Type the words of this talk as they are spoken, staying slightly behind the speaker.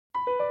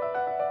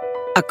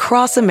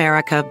Across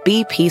America,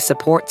 BP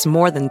supports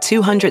more than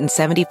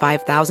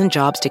 275,000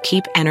 jobs to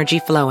keep energy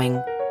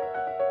flowing.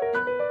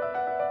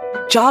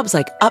 Jobs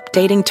like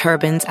updating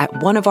turbines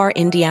at one of our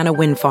Indiana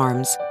wind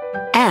farms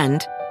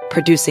and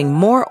producing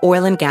more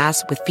oil and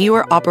gas with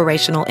fewer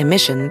operational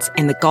emissions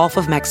in the Gulf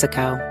of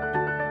Mexico.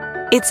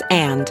 It's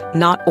and,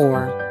 not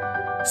or.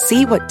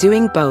 See what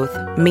doing both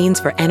means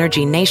for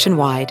energy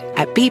nationwide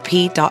at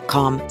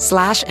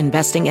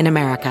bp.com/investing in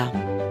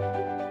America.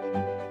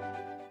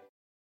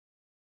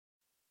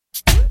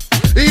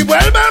 Y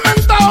vuelve el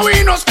mentado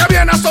Vinos que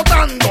viene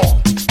azotando.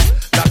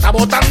 La está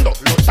botando,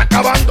 lo está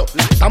acabando,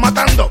 la está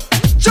matando.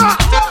 ¡Ya!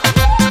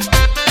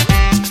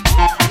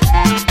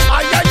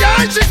 ¡Ay, ay,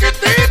 ay,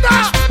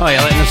 chiquitita! Oh,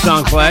 you're letting the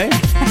song play?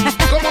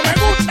 Como me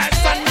gusta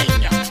esa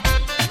niña.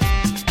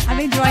 I'm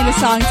enjoying the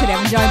song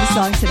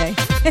today.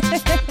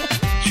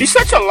 She's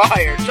such a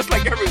liar, just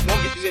like every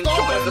woman. She's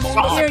enjoying the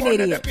song. You're an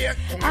idiot.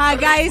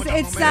 Guys,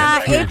 it's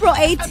April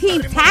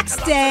 18th, Tax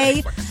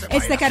Day.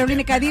 It's the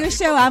Carolina Cadillo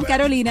Show. I'm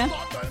Carolina.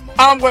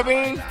 I'm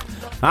Webin.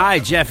 Hi,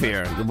 Jeff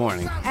here. Good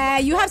morning.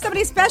 You have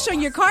somebody special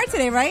in your car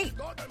today, right?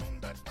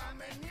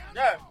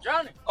 Yeah,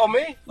 Johnny. Oh, me?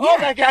 Yeah. Oh,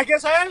 I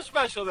guess I am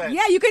special then.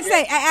 Yeah, you could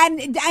say.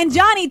 And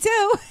Johnny,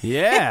 too.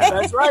 Yeah.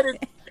 That's right.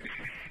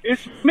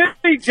 It's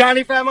me,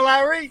 Johnny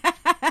Familari.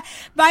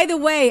 By the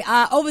way,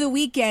 over the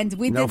weekend,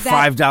 we No did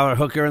that. $5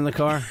 hooker in the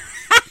car?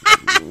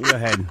 Go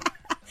ahead.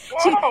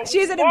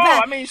 She's in the Whoa,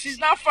 back. I mean, she's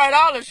not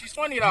 $5. She's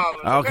 $20.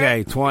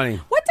 Okay, 20.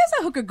 What does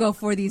a hooker go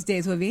for these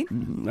days,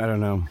 Wavine? I don't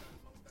know.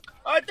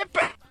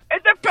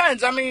 It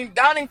depends. I mean,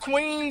 down in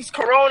Queens,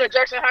 Corona,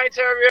 Jackson Heights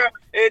area,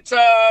 it's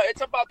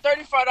about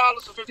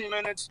 $35 for 15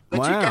 minutes. The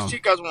Wow.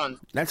 Chicas one.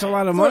 That's a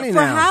lot of money For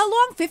now. how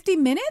long? 50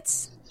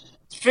 minutes?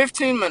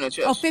 15 minutes,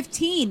 yes. Oh,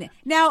 15.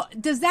 Now,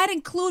 does that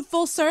include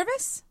full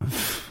service?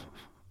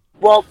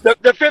 Well,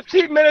 the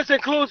 15 minutes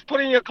includes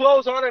putting your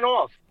clothes on and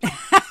off.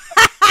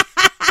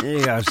 There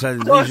you go. So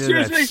Well, usually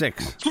that's seriously,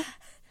 6.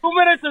 2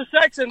 minutes of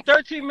sex and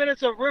 13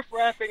 minutes of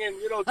riff-raffing and,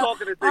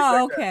 talking and things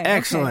like okay. that.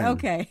 Excellent.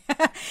 Okay.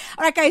 All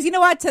right, guys, you know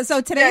what?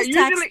 So today's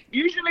tax...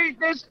 Usually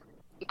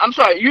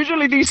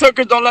these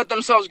suckers don't let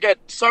themselves get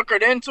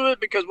suckered into it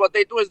because what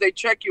they do is they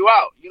check you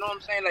out. You know what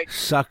I'm saying? Like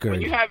Suckered.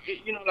 when you have,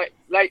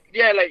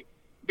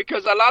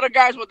 because a lot of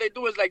guys, what they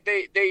do is like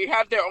they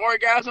have their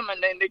orgasm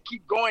and then they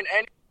keep going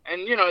and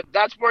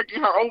that's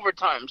working her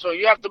overtime. So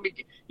you have to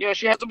be,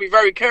 she has to be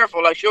very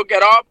careful. Like she'll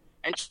get up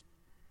and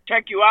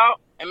check you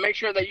out and make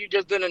sure that you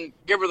just didn't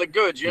give her the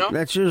goods.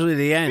 That's usually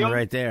the end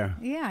right there.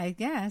 Yeah, I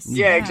guess.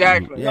 Yeah,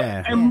 exactly.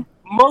 Yeah. And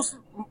most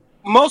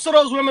of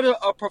those women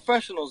are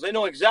professionals. They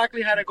know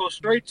exactly how to go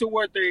straight to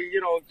work.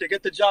 To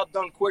get the job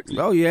done quickly.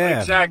 Oh, yeah.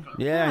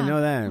 Exactly. Yeah, I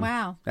know that.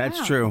 Wow. That's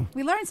Wow. true.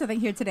 We learned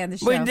something here today on the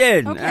show. We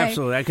did. Okay.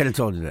 Absolutely. I could have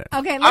told you that.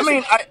 Okay, I listen.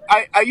 mean,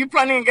 are you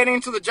planning on getting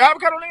into the job,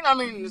 Carolina? I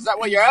mean, is that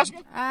what you're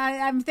asking?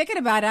 I'm thinking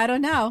about it. I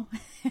don't know.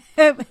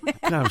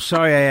 No,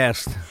 sorry I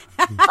asked.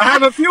 I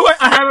have a few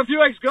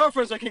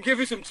ex-girlfriends that can give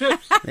you some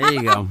tips. There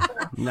you go.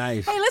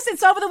 Nice. Hey, listen,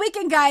 so over the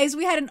weekend, guys,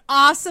 we had an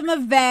awesome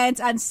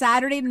event on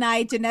Saturday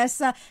night.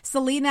 Janessa,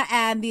 Selena,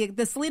 and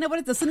the Selena, what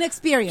is the Selena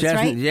Experience,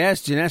 right?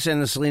 Yes, Janessa and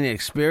the Selena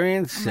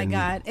Experience. Oh, my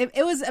God.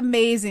 It was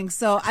amazing.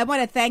 So I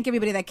want to thank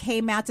everybody that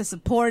came out to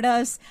support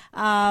us.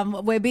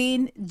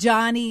 Webin,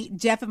 Johnny,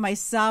 Jeff, and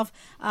myself.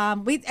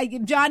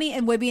 Johnny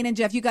and Webin and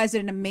Jeff, you guys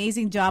did an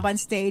amazing job on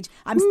stage.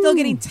 I'm still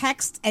getting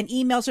texts and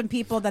emails from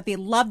people that they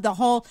loved the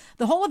whole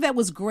event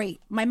was great.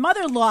 My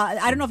mother-in-law,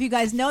 I don't know if you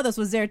guys know this,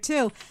 was there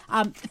too.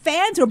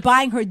 Fans were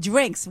buying her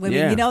drinks. Webin,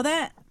 Yeah. you know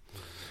that?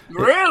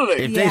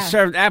 Really? If they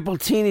served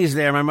appletinis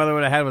there, my mother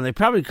would have had one. They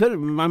probably could have.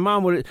 My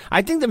mom would have.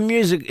 I think the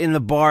music in the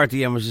bar at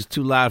the end was just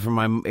too loud for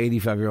my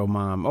 85-year-old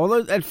mom.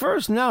 Although at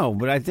first, no.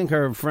 But I think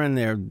her friend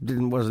there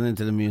wasn't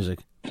into the music.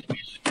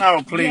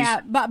 Oh, please.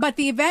 Yeah, but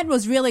the event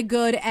was really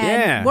good, and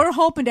Yeah. we're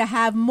hoping to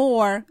have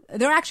more.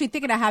 They're actually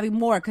thinking of having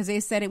more because they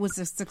said it was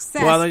a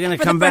success. Well, they're going to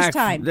for come the back. First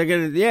time. They're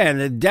going to, and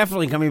they're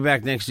definitely coming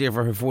back next year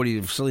for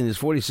Selena's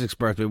 46th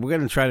birthday. We're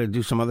going to try to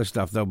do some other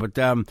stuff though. But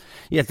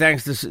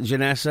thanks to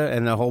Janessa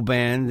and the whole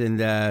band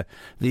and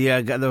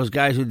those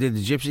guys who did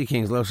the Gypsy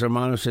Kings, Los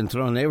Hermanos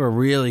Centron. They were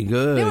really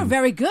good. They were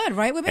very good,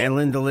 right? And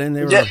Linda Lynn,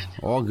 they were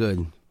all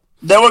good.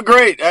 They were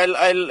great.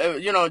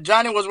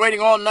 Johnny was waiting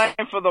all night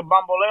for the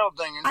bamboleo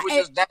thing, and he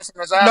was just dancing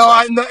his ass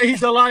off. No,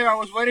 he's a liar. I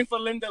was waiting for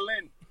Linda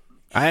Lynn.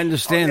 I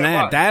understand that.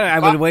 right. That I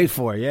would wait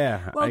for,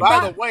 yeah. Well,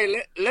 By the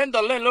way,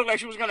 Linda Lynn looked like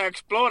she was going to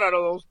explode out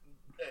of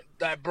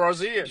that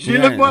brazier. She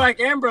looked more like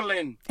Amber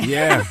Lynn.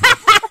 Yeah.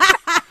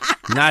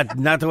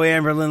 Not the way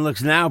Amber Lynn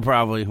looks now,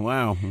 probably.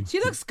 Wow. She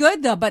looks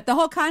good, though, but the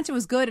whole concert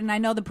was good, and I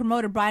know the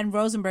promoter, Brian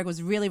Rosenberg,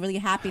 was really, really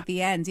happy at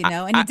the end,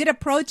 and he did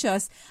approach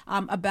us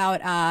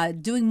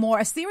about doing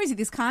a series of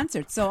these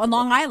concerts, so on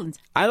Long Island.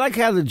 I like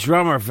how the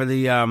drummer for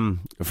the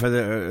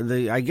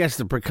I guess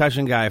the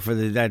percussion guy for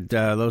that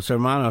Los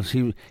Hermanos,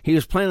 he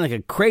was playing like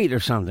a crate or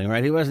something,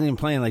 right? He wasn't even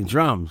playing like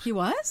drums. He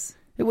was?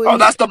 Oh,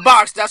 that's the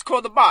box. That's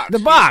called the box. The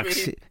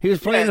box. He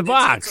was playing the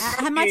box.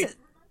 How much?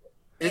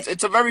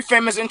 It's a very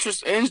famous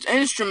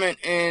instrument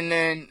in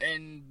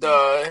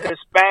the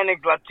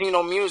Hispanic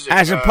Latino music.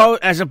 As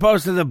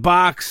opposed to the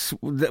box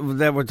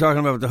that we're talking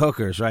about with the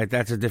hookers, right?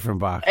 That's a different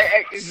box.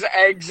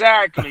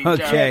 Exactly.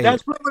 Okay.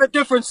 That's with a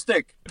different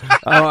stick.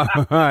 Oh,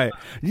 all right.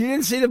 You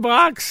didn't see the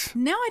box?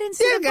 No, I didn't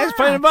see Yeah, the guys box.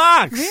 play the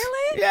box.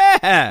 Really?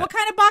 Yeah. What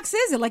kind of box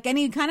is it? Like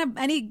any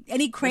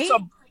crate?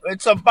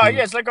 It's a box.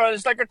 Yeah, it's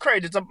like a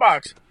crate. It's a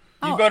box.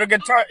 You Oh. go to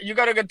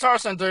Guitar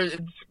Center.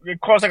 It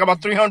costs like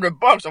about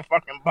 $300 a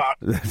fucking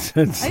box.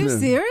 Are you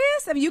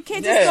serious? I mean, you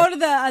can't just Yeah. go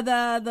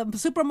to the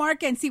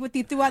supermarket and see what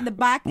they threw out in the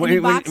back. When, in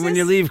you- when, boxes? when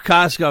you leave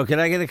Costco, can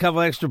I get a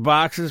couple extra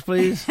boxes,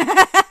 please?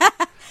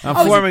 I'm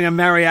Oh, forming a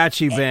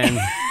mariachi band.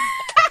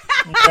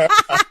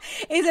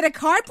 Is it a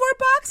cardboard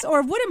box or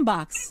a wooden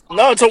box?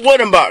 No, it's a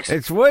wooden box.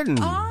 It's wooden.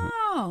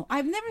 Oh,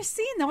 I've never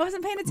seen that. I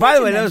wasn't paying attention. By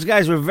the way, then. those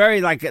guys were very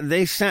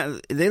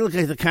they look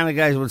like the kind of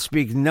guys who would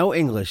speak no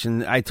English.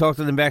 And I talked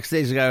to them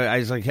backstage. The guy, I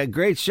was like, hey,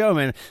 "Great show,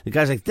 man." The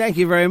guy's like, "Thank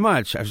you very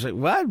much." I was like,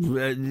 "What?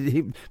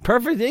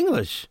 Perfect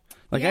English."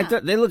 Like I Yeah.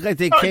 thought they look like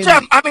they Oh, came.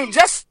 Jeff, I mean,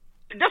 just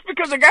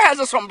because the guy has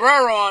a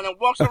sombrero on and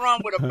walks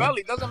around with a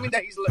belly doesn't mean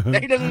that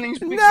he doesn't even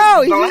speak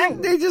No, the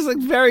language. they just look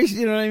very.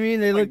 You know what I mean?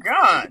 They Oh my look.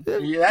 God.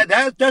 Yeah,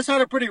 that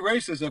sounded pretty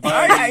racist. If Yeah,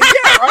 I right?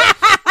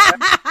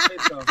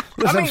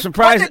 Listen, I'm What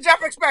surprised. did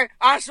Jeff expect?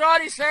 I'm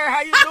sorry, sir.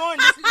 How you doing?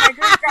 This is my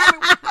great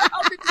guy.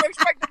 How did you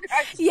expect the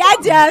guy to Yeah,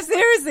 Jeff,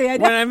 seriously.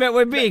 When I met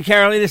with B,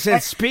 Carolina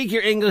said, "Speak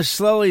your English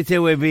slowly to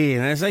with B,"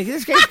 and I was like,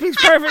 "This guy speaks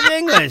perfect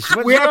English."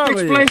 What's we have wrong to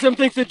with explain you? some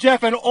things to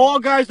Jeff, and all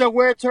guys that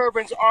wear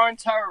turbans aren't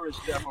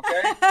terrorists, Jeff.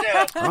 Okay?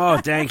 Yeah. Oh,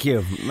 thank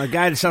you. My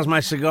guy that sells my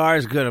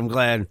cigars, good. I'm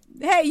glad.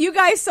 Hey, you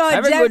guys saw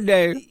Have a Jeff. good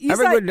day. You Have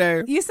a saw, good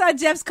day. You saw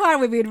Jeff's car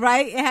with me,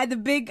 right? It had the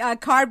big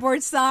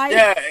cardboard sign.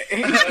 Yeah,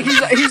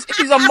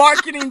 he's a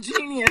marketing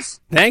genius.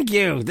 Thank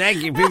you.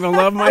 People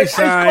love my It's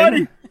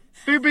funny.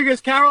 sign. Because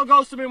Carol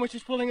goes to me when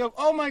she's pulling up,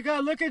 "Oh my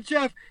God, look at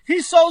Jeff.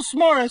 He's so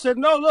smart." I said,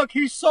 "No, look,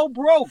 he's so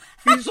broke.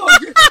 He got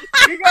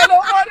no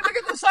money. Look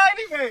at the sign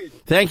he made."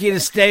 Thank you to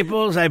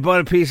Staples. I bought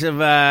a piece of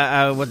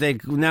what they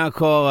now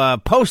call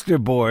poster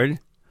board.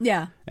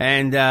 Yeah.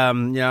 And,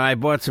 I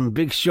bought some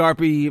big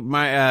Sharpie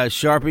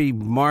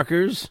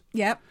markers.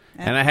 Yep.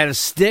 And I had a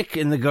stick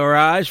in the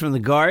garage from the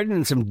garden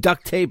and some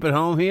duct tape at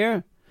home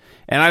here.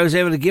 And I was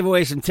able to give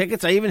away some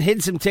tickets. I even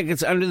hid some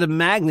tickets under the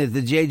magnet,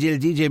 the JJ to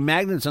DJ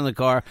magnets on the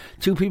car.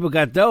 2 people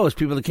got those.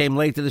 People that came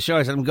late to the show.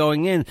 I said, I'm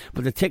going in,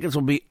 but the tickets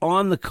will be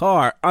on the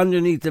car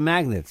underneath the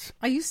magnets.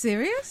 Are you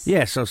serious?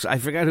 Yeah, so I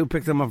forgot who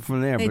picked them up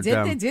from there. They but,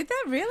 did. They did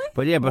that, really?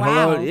 But yeah, but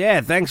Wow. hello.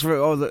 Yeah, thanks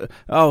for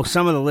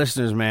some of the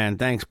listeners, man.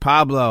 Thanks.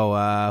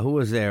 Pablo, who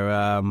was there?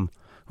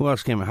 Who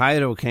else came out?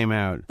 Hairo came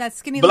out. That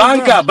skinny little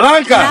Blanca, girl.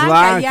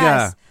 Blanca.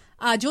 Yes.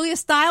 Julia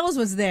Stiles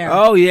was there.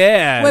 Oh,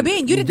 yeah. Wait,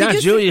 man, did Not you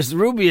see- Julius,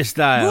 Rubia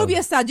style.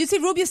 Rubia Stiles. Did you see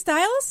Rubia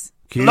Stiles?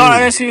 Cute. No, I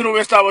didn't see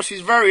Rubia Style.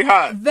 She's very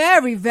hot.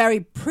 Very, very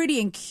pretty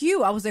and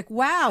cute. I was like,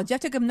 wow, Jeff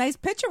took a nice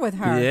picture with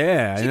her.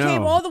 Yeah, I She know.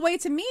 came all the way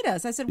to meet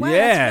us. I said, wow,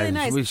 yeah, that's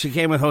really nice. she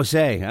came with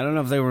Jose. I don't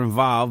know if they were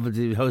involved, but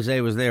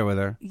Jose was there with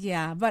her.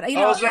 Yeah, but you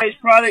know,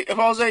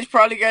 Jose's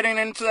probably getting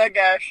into that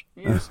gash.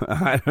 Yes.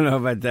 I don't know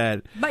about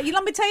that. but you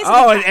let me tell you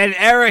Oh, something. and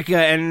Erica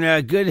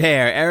and Good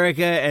Hair.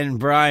 Erica and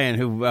Brian,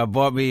 who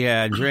bought me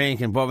a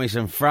drink and bought me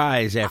some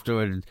fries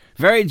afterward.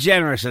 Very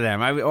generous of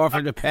them. I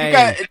offered to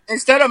pay.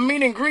 Instead of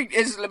meet and greet,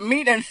 it's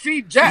meet and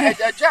feed Jeff.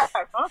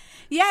 Huh?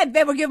 Yeah,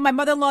 they were giving my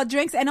mother-in-law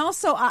drinks, and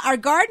also our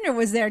gardener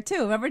was there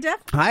too. Remember,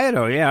 Jeff?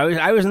 Hayato, yeah.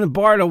 I was in the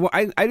bar.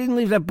 I didn't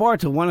leave that bar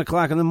till 1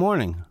 o'clock in the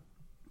morning.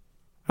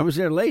 I was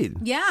there late.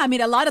 Yeah, I mean,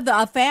 a lot of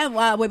the fan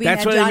would be.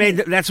 That's where they made.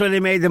 That's where they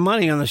made the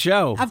money on the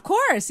show. Of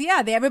course,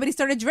 yeah. Everybody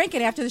started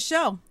drinking after the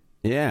show.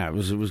 Yeah, it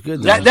was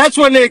good. That's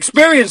when the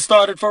experience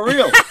started for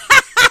real.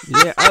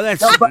 Yeah. Oh,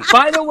 that's. But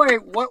by the way,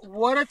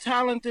 what a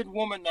talented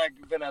woman that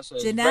Vanessa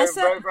is.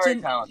 Janessa,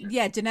 Very talented.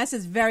 Yeah,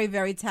 Janessa's very,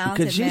 very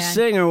talented. Could she man.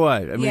 sing or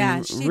what? I mean,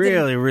 Yeah, she did.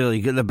 really, really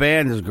good. The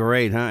band is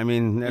great, huh? I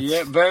mean, that's,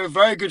 Yeah,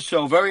 very good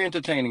show. Very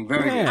entertaining.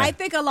 Very Yeah. good. I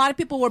think a lot of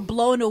people were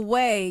blown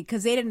away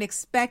because they didn't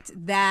expect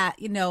that,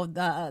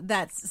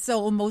 that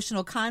so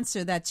emotional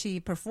concert that she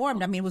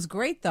performed. I mean, it was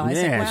great though. I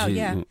said, wow,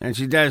 yeah. And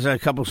she does a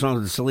couple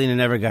songs that Selena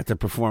never got to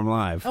perform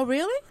live. Oh,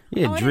 really?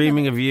 Yeah, Oh, I didn't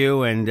Dreaming know. of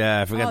You, and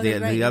I forgot Oh, the they're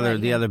great, the you're other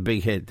right, the yeah. other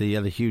big hit, the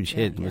other huge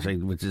hit,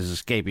 which is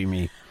escaping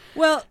me.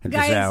 Well, at this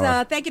guys,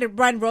 hour. thank you to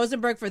Brian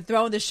Rosenberg for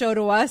throwing the show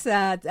to us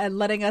and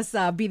letting us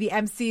be the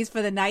MCs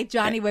for the night.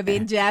 Johnny,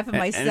 Webin, Jeff, and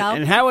myself.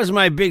 And how was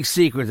my big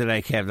secret that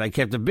I kept? I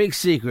kept a big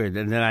secret,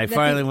 and then I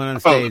finally went on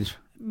stage.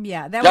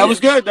 Yeah, That was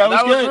good. That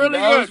was good. really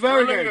That was good.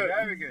 very Really good. good.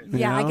 Very good.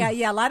 Yeah, You know? I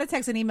got a lot of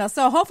texts and emails.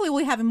 So hopefully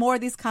we'll have more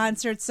of these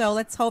concerts. So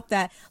let's hope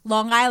that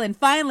Long Island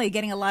finally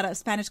getting a lot of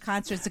Spanish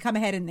concerts to come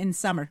ahead in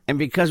summer. And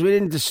because we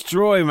didn't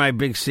destroy my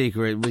big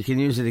secret, we can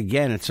use it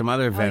again at some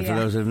other event yeah. for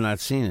those that have not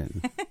seen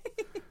it.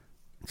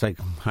 It's like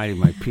hiding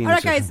my penis All right,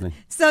 or guys. something.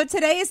 So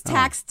today is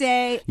tax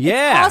day.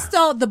 Yeah. It's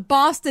also the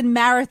Boston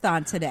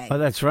Marathon today. Oh,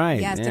 that's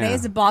right. Yes, yeah. today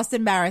is the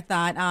Boston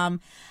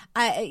Marathon.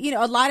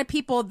 a lot of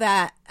people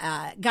that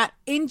got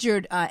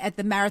injured at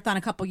the marathon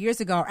a couple years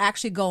ago are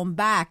actually going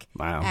back.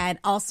 Wow. And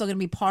also going to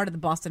be part of the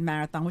Boston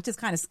Marathon, which is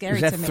kind of scary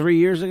Is that to me. 3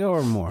 years ago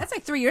or more? That's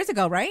like 3 years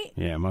ago, right?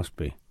 Yeah, it must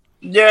be.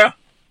 Yeah.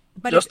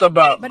 But Just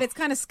about. But it's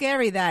kind of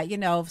scary that,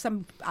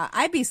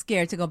 I'd be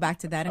scared to go back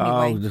to that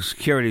Oh, anyway. the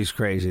security's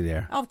crazy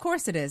there. Oh, of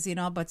course it is,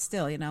 but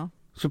still,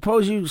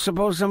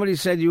 Suppose somebody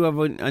said you have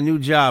a new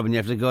job and you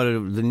have to go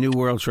to the New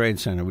World Trade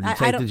Center. Would you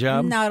take the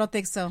job? No, I don't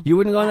think so. You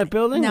wouldn't go in that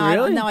building? No,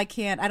 Really? I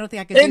can't. I don't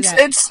think I could do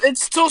that.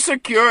 It's too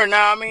secure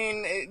now. I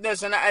mean,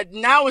 listen,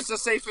 now is the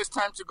safest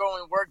time to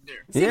go and work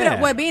there. See,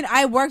 but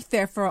I worked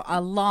there for a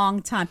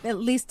long time, at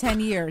least 10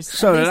 years.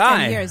 So at did least I.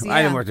 10 years, yeah.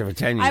 I didn't work there for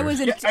 10 years. I was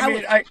in.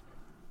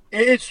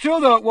 It's true,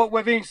 though, what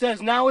Wavine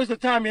says. Now is the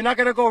time. You're not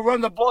going to go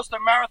run the Boston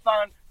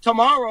Marathon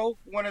tomorrow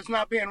when it's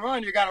not being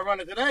run. You got to run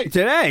it today.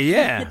 Today,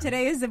 yeah.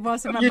 Today is the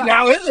most.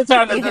 Now is the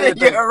time to do it.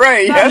 Yeah,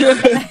 right.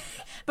 Yeah.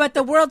 But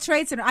the World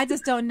Trade Center, I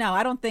just don't know.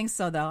 I don't think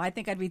so, though. I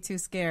think I'd be too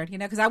scared,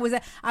 because I was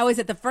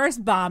at the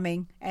first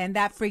bombing, and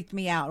that freaked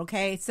me out.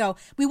 Okay, so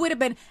we would have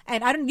been,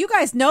 and you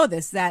guys know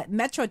this, that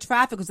Metro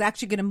traffic was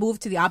actually going to move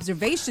to the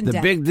observation deck.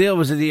 The big deal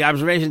was at the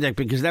observation deck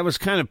because that was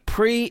kind of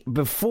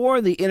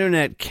before the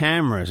internet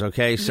cameras.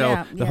 Okay,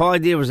 so the whole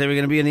idea was they were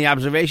going to be in the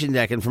observation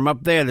deck, and from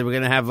up there they were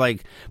going to have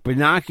like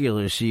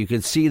binoculars so you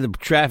could see the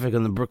traffic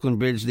on the Brooklyn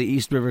Bridge, the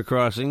East River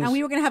crossings. And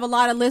we were going to have a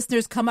lot of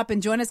listeners come up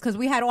and join us because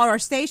we had all our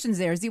stations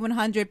there,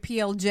 Z100.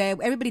 PLJ,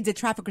 everybody did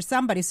traffic or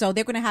somebody, so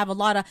they're going to have a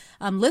lot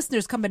of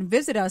listeners come and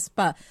visit us.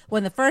 But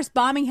when the first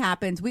bombing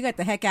happened, we got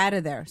the heck out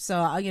of there.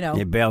 So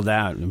they bailed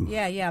out.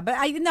 Yeah. But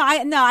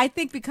I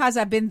think because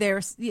I've been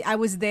there, I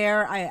was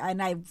there,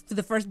 for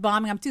the first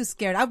bombing, I'm too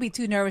scared. I'd be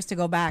too nervous to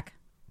go back.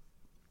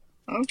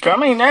 Okay, I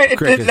mean,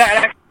 like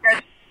I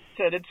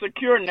said, it's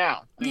secure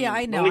now. Yeah,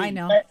 I know.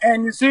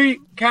 And you see,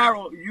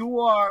 Carol,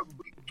 you are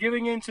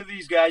giving in to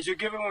these guys. You're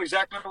giving them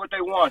exactly what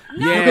they want.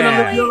 Yeah. You're going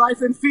to live your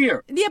life in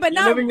fear. Yeah, but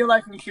You're living your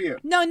life in fear.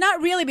 No, not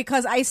really,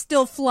 because I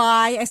still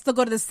fly. I still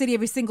go to the city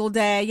every single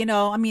day.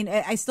 I mean,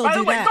 I still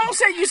do that. Don't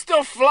say you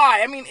still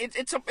fly. I mean,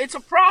 it's a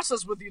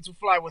process with you to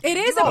fly with. It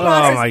is a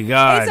process. Oh my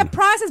God! It's a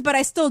process, but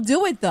I still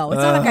do it though.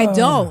 It's not like I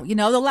don't.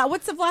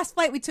 What's the last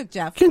flight we took,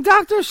 Jeff? Can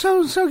Dr.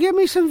 So give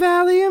me some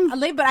Valium?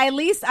 But at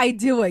least I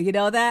do it.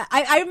 That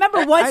I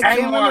remember once. I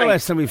can't remember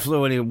last time we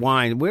flew any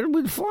wine. Where did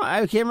we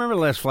fly? I can't remember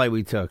the last flight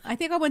we took. I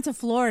think I went to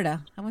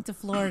Florida.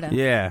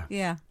 Yeah.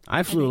 Yeah.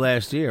 I flew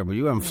last year, but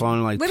you haven't flown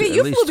in like at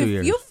you least 2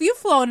 years. You've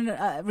flown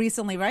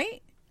recently,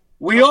 right?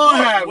 We all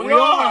have. We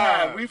all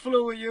have. We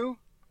flew with you.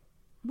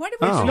 What did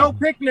we It's no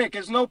picnic.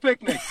 It's no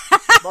picnic.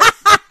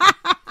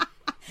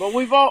 But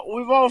we've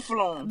all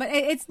flown. But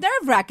it's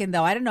nerve-wracking,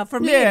 though. I don't know. For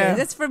me, Yeah. it is.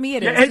 It's for me,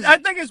 it is. I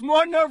think it's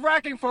more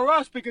nerve-wracking for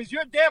us because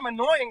you're damn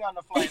annoying on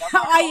the flight.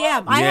 I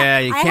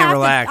am. You can't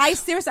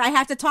relax. I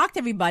have to talk to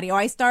everybody, or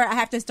I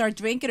have to start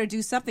drinking or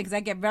do something because I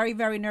get very,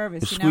 very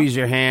nervous. Squeeze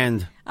your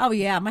hand. Oh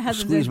yeah, my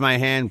husband. Squeeze my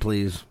hand,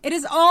 please. It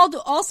is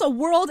also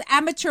World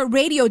Amateur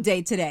Radio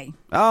Day today.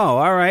 Oh,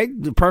 all right.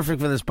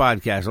 Perfect for this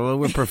podcast. Although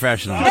we're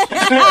professionals,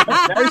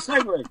 Nice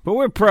segue. but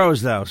we're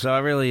pros though. So I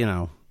really,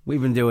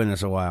 we've been doing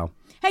this a while.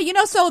 Hey,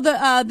 so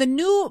the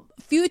new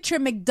future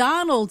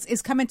McDonald's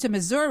is coming to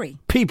Missouri.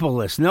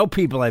 Peopleless, no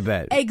people. I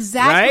bet.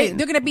 Exactly. Right?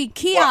 They're going to be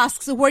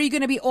kiosks where you're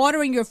going to be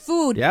ordering your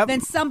food. Yep. Then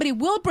somebody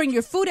will bring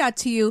your food out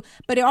to you.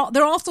 But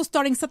they're also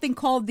starting something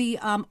called the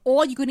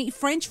all-you-can-eat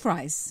French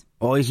fries.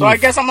 So I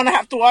guess I'm going to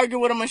have to argue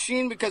with a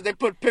machine because they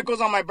put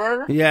pickles on my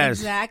burger? Yes.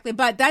 Exactly.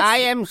 But that's... I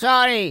am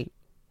sorry.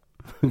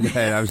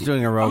 I was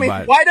doing a I robot.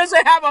 mean, why does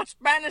it have a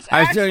Spanish accent?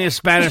 I was doing a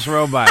Spanish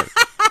robot.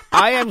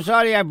 I am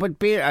sorry. I put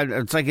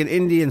it's like an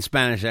Indian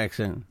Spanish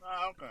accent.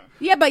 Okay.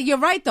 Yeah, but you're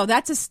right, though.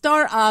 That's a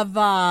start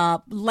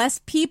of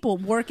less people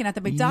working at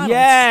the McDonald's.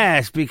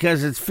 Yes,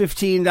 because it's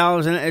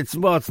 $15 and it's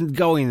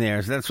going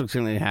there. So that's what's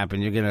going to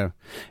happen. You're going to...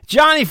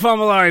 Johnny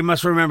Famolari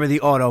must remember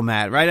the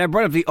automat, right? I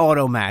brought up the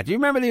automat. Do you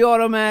remember the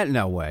automat?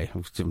 No way.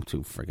 I'm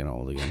too freaking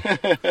old again.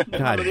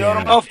 God damn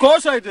it. Of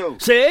course I do.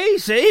 See,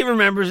 he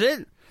remembers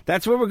it.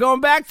 That's where we're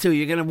going back to.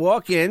 You're going to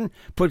walk in,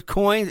 put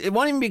coins. It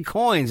won't even be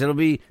coins. It'll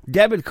be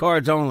debit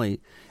cards only.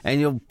 And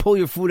you'll pull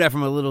your food out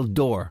from a little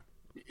door.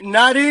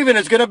 Not even.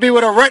 It's going to be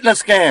with a retina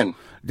scan.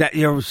 That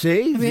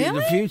see Really?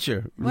 the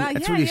future. Well,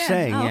 That's what he's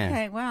saying. Oh, yeah.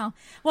 Okay, wow.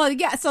 Well,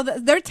 yeah. So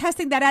they're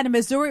testing that out in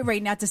Missouri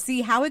right now to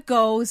see how it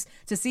goes,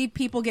 to see if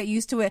people get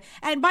used to it.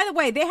 And by the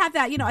way, they have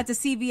that. At the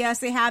CVS,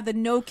 they have the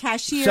no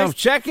cashiers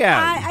Self-checkout.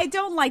 I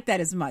don't like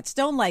that as much.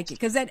 Don't like it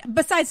because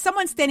besides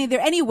someone standing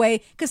there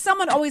anyway, because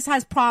someone always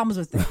has problems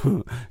with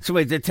it. So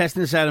wait, they're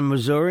testing this out in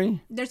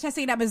Missouri? They're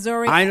testing it out in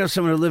Missouri. I know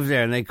someone who lived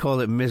there, and they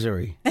called it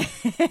misery. They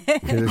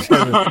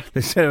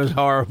said it was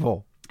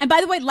horrible. And by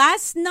the way,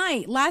 last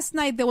night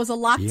there was a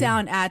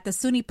lockdown at the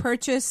SUNY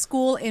Purchase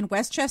School in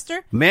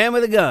Westchester. Man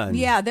with a gun.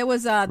 Yeah, there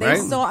was they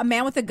Right? saw a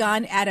man with a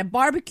gun at a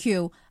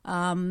barbecue.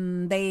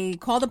 They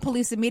called the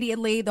police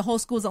immediately. The whole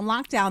school's on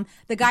lockdown.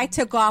 The guy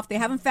took off. They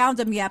haven't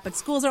found him yet, but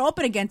schools are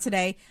open again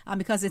today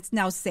because it's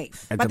now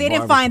safe. At But the they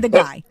didn't barbecue. find the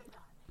guy.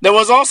 There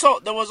was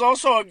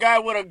also a guy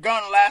with a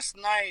gun last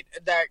night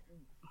that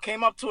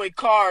came up to a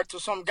car to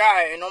some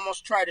guy and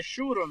almost tried to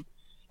shoot him.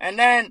 And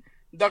then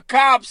the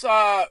cops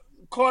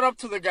caught up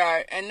to the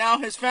guy, and now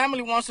his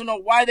family wants to know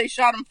why they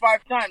shot him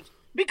 5 times.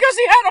 Because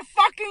he had a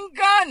fucking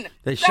gun.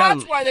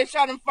 That's why they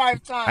shot him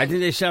 5 times. I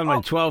think they shot him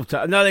like 12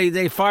 times. No,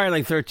 they fired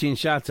like 13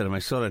 shots at him. I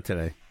saw that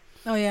today.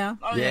 Oh, yeah?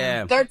 Oh,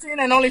 Yeah. 13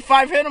 and only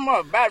 5 hit him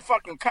up. Bad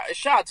fucking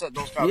shots at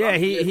those cops. Yeah,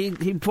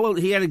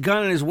 he had a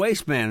gun in his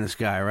waistband, this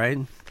guy, right?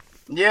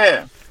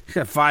 Yeah. He's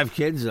got 5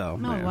 kids, though.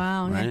 Oh,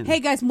 wow. Right? Hey,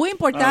 guys, muy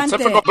importante.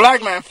 Typical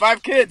black man,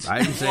 5 kids. I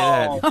didn't say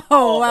that.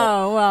 Oh,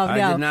 wow. I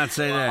No. did not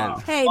say that.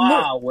 Hey,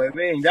 Wow,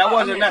 Webin. That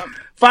wasn't that.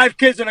 5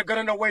 kids and a gun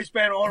in the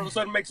waistband all of a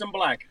sudden makes them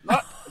black.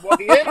 Well,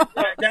 he hit him.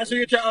 That's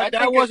what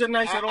that wasn't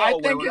nice at all. I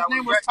think his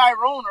name was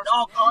Tyrone or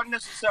something.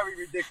 Unnecessary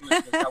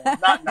ridiculousness. That was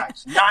not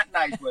nice. Not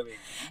nice, Webin.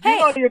 You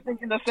know you're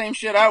thinking the same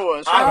shit I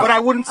was. But I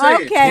wouldn't say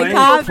it.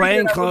 Okay,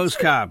 Plain clothes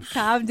cops.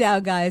 Calm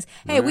down, guys.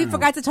 Hey, we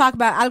forgot to talk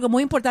about algo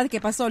muy importante que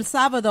pasó el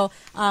sábado.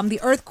 The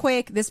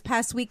earthquake this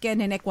past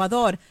weekend in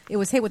Ecuador. It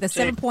was hit with a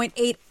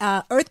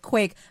 7.8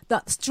 earthquake,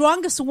 the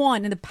strongest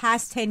one in the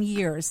past 10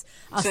 years.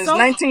 Since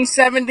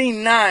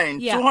 1979,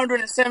 Yeah.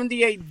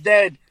 278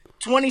 dead,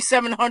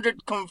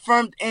 2,700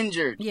 confirmed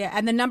injured. Yeah,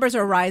 and the numbers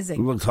are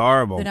rising. It looks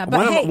horrible. They're not-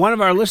 but hey- One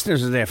of our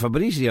listeners is there,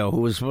 Fabrizio,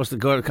 who was supposed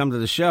to come to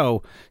the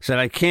show, said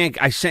I can't.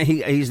 I sent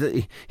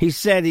he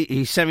said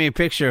he sent me a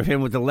picture of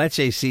him with the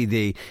Leche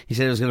CD. He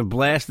said he was going to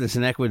blast this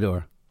in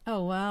Ecuador.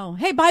 Oh, wow.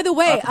 Hey, by the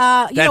way,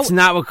 That's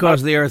not what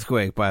caused the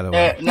earthquake, by the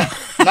way.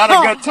 Not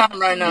a good time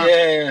right now.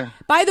 Yeah.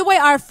 by the way,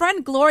 our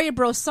friend Gloria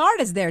Broussard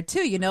is there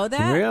too. You know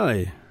that?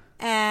 Really?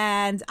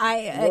 And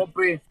Won't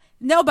be.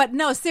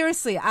 No,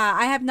 seriously,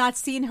 I have not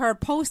seen her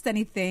post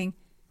anything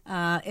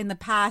in the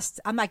past.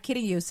 I'm not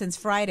kidding you, since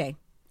Friday.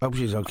 Hope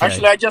she's okay.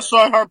 Actually, I just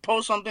saw her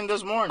post something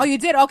this morning. Oh, you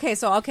did? Okay,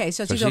 so she's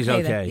she's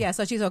okay then. okay. Yeah,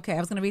 so she's okay. I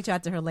was going to reach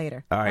out to her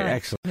later. All right,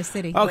 excellent. In the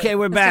city. Okay,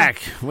 we're Let's back.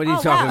 talk. What are you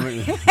Oh,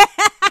 talking wow. about?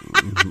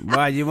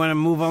 Why, you want to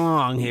move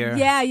along here?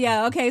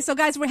 Yeah. Okay, so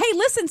guys, hey,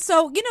 listen.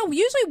 So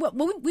usually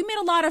we meet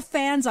a lot of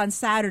fans on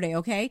Saturday.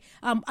 Okay,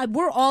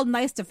 we're all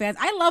nice to fans.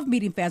 I love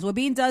meeting fans.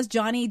 Wabine does.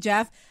 Johnny,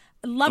 Jeff,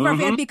 love our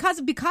fans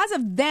because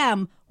of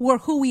them. We're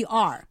who we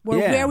are. We're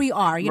where we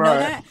are. You know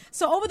that.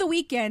 So over the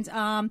weekend,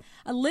 a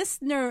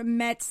listener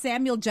met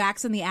Samuel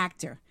Jackson, the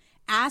actor.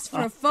 Asked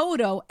for a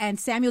photo, and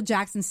Samuel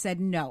Jackson said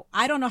no.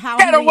 I don't know how.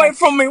 Get away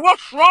from me!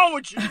 What's wrong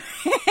with you?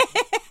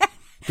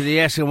 Did he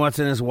ask him what's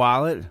in his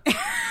wallet?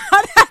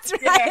 That's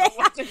right. Yeah,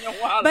 what's in your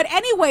wallet? But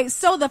anyway,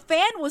 so the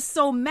fan was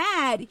so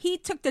mad, he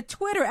took to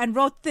Twitter and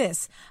wrote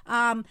this.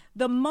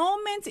 The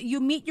moment you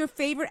meet your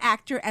favorite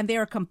actor and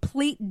they're a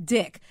complete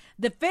dick.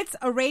 The Fitz,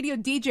 a radio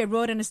DJ,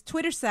 wrote on his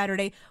Twitter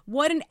Saturday,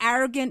 what an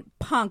arrogant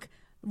punk.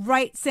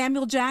 Right,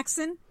 Samuel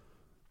Jackson?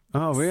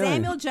 Oh, really?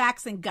 Samuel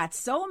Jackson got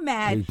so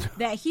mad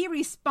that he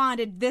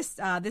responded this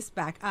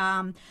back.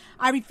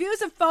 I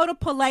refused a photo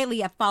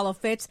politely at Follow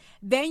Fitz.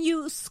 Then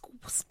you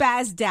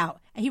spazzed out.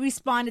 And he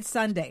responded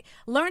Sunday.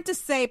 Learn to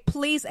say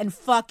please and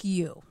fuck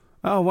you.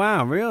 Oh,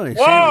 wow, really?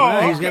 Whoa,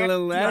 Wow, he's got a okay.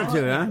 little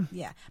attitude, huh?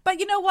 Yeah,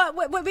 but you know what?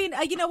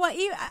 You know what?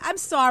 I'm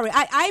sorry.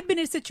 I've been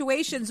in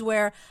situations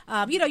where,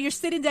 you're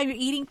sitting down, you're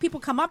eating,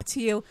 people come up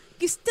to you.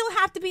 You still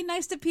have to be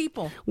nice to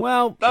people.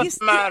 Well,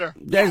 Doesn't matter.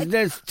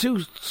 there's two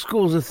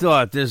schools of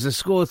thought. There's the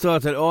school of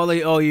thought that all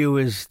they owe you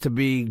is to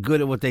be good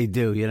at what they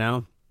do, you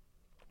know?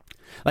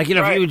 Like, if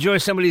Right. you enjoy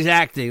somebody's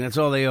acting, that's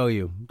all they owe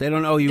you. They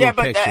don't owe you Yeah, a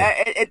but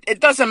picture. it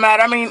doesn't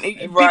matter. I mean,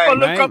 people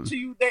look Right. up to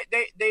you.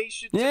 They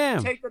should Yeah.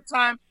 take the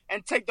time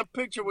and take the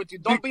picture with you.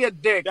 Don't be a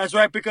dick. That's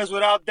right, because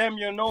without them,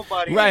 you're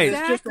nobody. Right.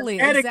 It's just an Exactly,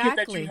 etiquette that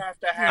exactly. you have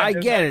to have. I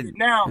get it.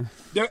 Now,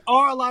 there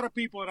are a lot of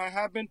people, and I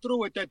have been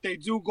through it, that they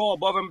do go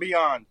above and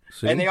beyond.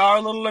 See? And they are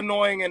a little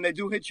annoying, and they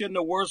do hit you in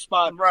the worst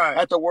spot Right.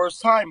 at the worst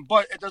time.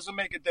 But it doesn't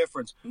make a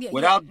difference. Yeah,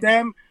 Without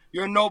them,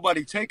 you're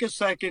nobody. Take a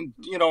second.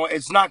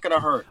 It's not going to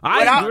hurt.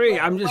 I agree.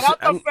 I'm just...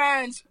 Without I'm- the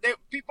fans,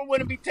 people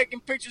wouldn't be taking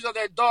pictures of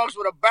their dogs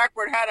with a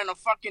backward hat and a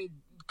fucking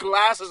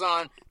glasses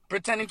on,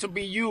 pretending to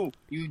be you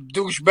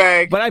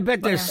douchebag. But I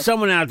bet there's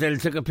someone out there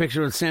that took a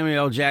picture with Samuel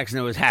L. Jackson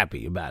that was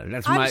happy about it.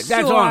 That's I'm all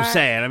I'm sure.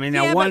 saying. I mean,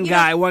 Yeah, now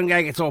but, one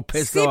guy gets all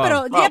pissed See,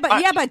 off.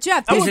 but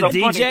Jeff, That He's was a a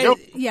funny DJ? joke.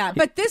 yeah,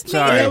 but this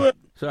Sorry. made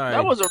Sorry.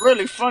 That was a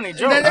really funny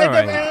joke. All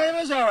right. It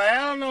was all right.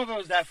 I don't know if it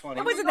was that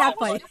funny. It wasn't that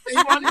funny.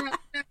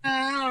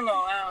 I don't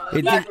know.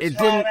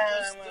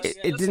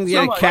 It didn't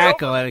get a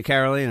cackle out of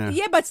Carolina.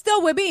 Yeah, but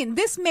still, Wabine,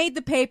 this made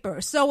the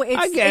paper, so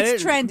I get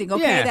it's it. trending.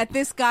 Okay, Yeah. that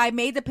this guy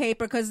made the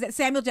paper because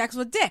Samuel Jackson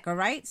was a dick. All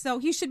right, so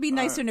he should be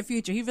nicer in the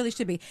future. He really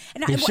should be.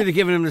 And You should have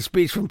given him the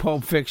speech from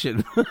Pulp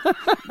Fiction.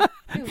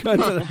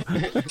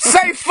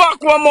 Say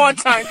fuck one more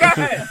time. Go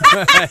ahead.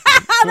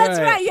 That's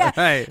right. Yeah.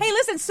 Right. Hey,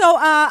 listen. So,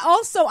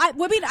 also,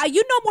 Wabine,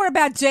 you know more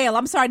about jail.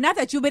 I'm sorry, not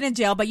that you've been in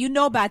jail, but you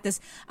know about this.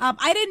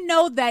 I didn't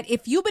know that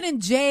if you've been in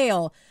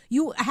jail,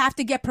 you have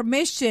to get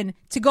permission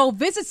to go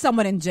visit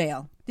someone in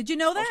jail. Did you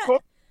know that? Of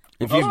course.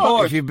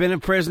 If you've been a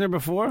prisoner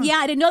before? Yeah,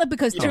 I didn't know that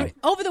because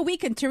over the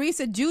weekend,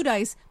 Teresa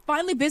Giudice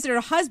finally visited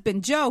her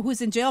husband, Joe,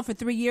 who's in jail for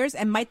 3 years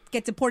and might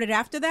get deported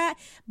after that.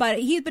 But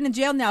he's been in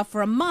jail now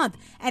for a month,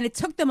 and it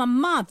took them a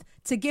month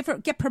to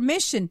get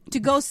permission to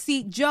go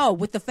see Joe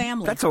with the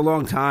family. That's a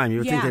long time. You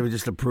would think they would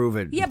just approve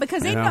it. Yeah,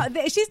 because they know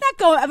she's not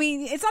going. I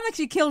mean, it's not like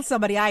she killed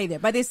somebody either.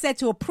 But they said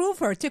to approve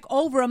her, it took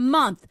over a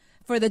month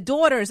for the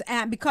daughters,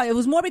 and because it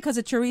was more because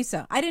of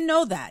Teresa. I didn't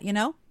know that.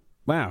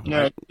 Wow.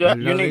 Yeah,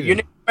 you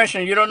need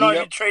permission. You don't know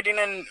you're trading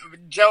in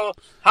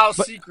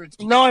jailhouse secrets.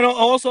 No, and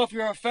also if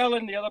you're a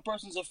felon, the other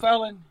person's a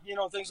felon,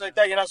 things like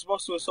that. You're not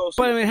supposed to associate.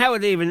 But I mean, how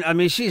would they even? I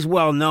mean, she's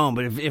well known.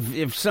 But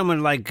if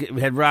someone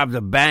had robbed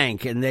a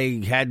bank and they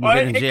hadn't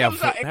been in jail,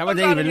 how would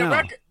they even know?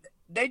 Record.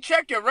 They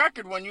check your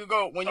record when you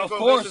go visit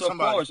somebody. Of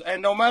course,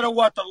 and no matter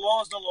what, the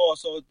law's the law,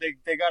 so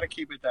they got to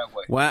keep it that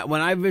way.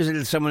 When I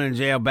visited someone in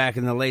jail back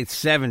in the late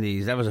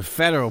 70s, that was a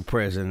federal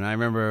prison. I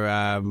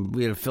remember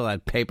we had to fill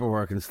out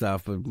paperwork and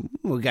stuff, but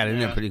we got in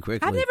there pretty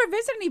quickly. I've never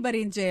visited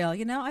anybody in jail.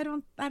 I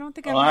don't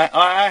think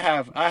I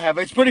have.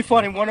 It's pretty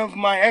funny. One of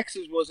my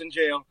exes was in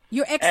jail.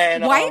 Your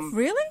ex-wife,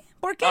 really?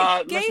 Or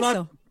gay?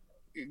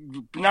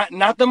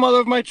 Not the mother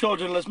of my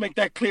children. Let's make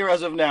that clear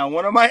as of now.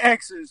 One of my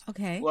exes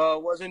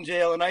was in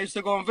jail, and I used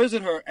to go and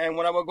visit her. And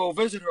when I would go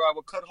visit her, I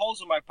would cut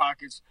holes in my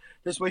pockets.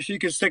 This way she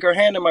could stick her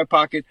hand in my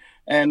pocket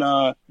and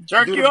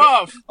jerk you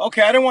off.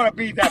 Okay, I didn't want to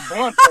be that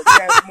blunt.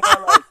 But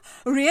more like,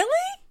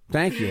 really?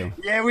 Thank you.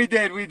 Yeah, we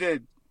did.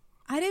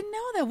 I didn't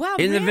know that. Wow.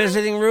 In the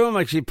visiting room?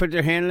 Like she put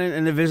her hand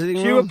in the visiting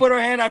room? She would put her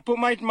hand, I put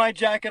my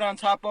jacket on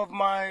top of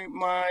my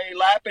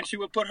lap, and she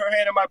would put her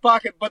hand in my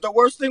pocket. But the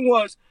worst thing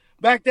was,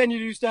 back then, you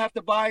used to have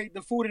to buy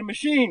the food in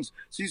machines,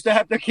 so you used to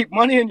have to keep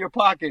money in your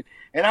pocket.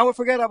 And I would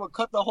forget, I would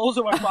cut the holes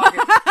in my pocket,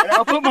 and I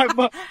would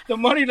put the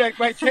money, like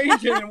my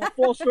change in, and it would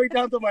fall straight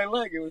down to my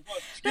leg. It was fun.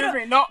 Excuse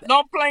me,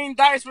 no playing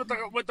dice with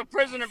the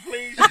prisoner,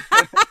 please.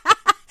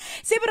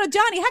 See, but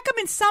Johnny, how come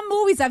in some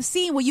movies I've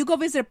seen where you go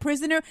visit a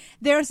prisoner,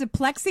 there's a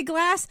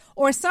plexiglass,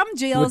 or some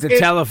jails with the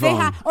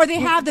telephone, they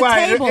have the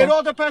table. It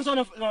all depends on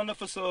the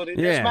facility.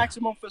 There's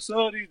maximum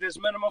facility, there's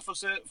minimum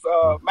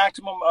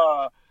maximum.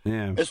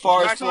 As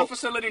far maximum as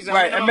facilities,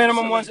 and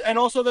minimum ones, and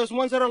also there's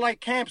ones that are like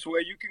camps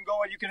where you can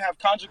go and you can have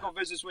conjugal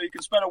visits where you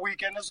can spend a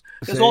weekend.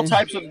 There's all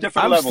types of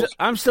different levels.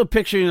 I'm still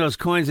picturing those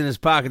coins in his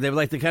pocket. They're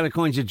like the kind of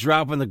coins you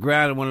drop on the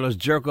ground at one of those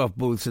jerk-off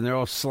booths, and they're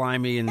all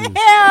slimy and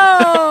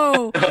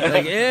ew.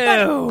 Like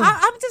ew.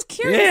 I'm just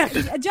curious,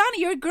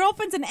 Johnny. Your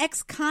girlfriend's an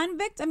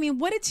ex-convict. I mean,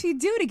 what did she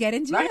do to get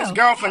in jail? Not his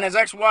girlfriend, his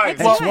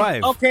ex-wife.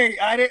 Ex-wife. Okay,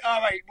 I did.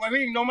 All right. Well, I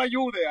mean, no me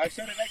ayude. I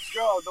said an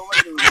ex-girl.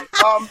 Don't me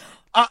ayude.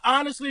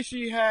 Honestly,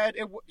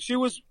 she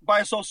was by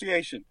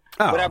association.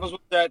 What happened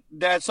was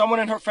that someone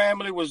in her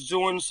family was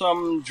doing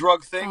some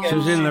drug thing, and she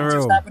was in the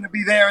room. Just happened to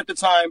be there at the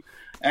time.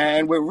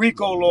 And with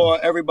RICO law,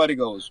 everybody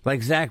goes.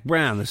 Like Zach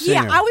Brown, the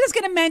singer. Yeah, I was just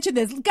going to mention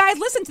this. Guys,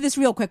 listen to this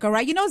real quick, all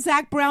right? You know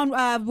Zach Brown,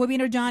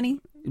 Wabiner Johnny?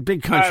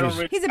 Big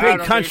country. He's a big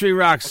country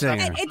rock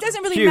singer. It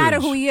doesn't really matter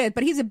who he is,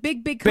 but he's a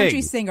big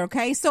country singer,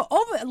 okay? So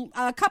over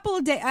a couple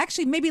of days,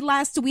 actually maybe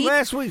last week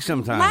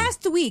sometime.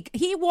 Last week,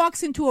 he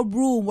walks into a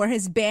room where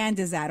his band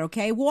is at,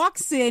 okay?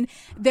 Walks in,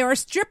 there are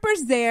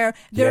strippers there,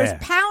 there's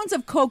pounds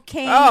of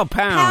cocaine,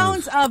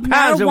 pounds of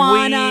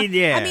marijuana. Of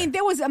weed, I mean,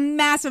 there was a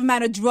massive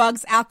amount of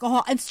drugs,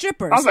 alcohol, and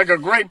strippers. Sounds like a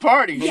great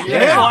party.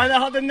 Yeah. Why the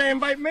hell didn't they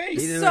invite me?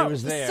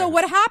 So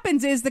what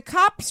happens is the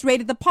cops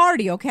raided the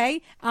party,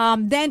 okay?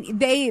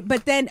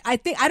 Then I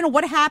don't know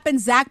what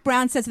happened. Zach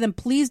Brown said to them,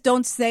 please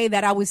don't say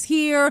that I was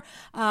here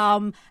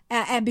and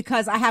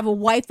because I have a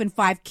wife and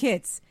 5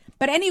 kids.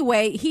 But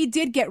anyway, he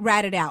did get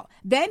ratted out.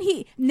 Then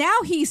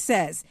he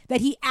says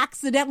that he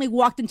accidentally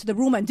walked into the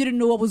room and didn't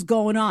know what was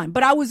going on.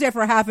 But I was there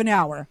for half an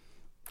hour.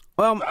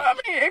 Well, I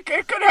mean, it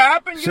could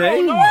happen. You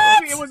don't know.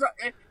 Maybe it was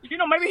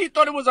maybe he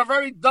thought it was a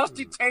very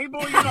dusty table.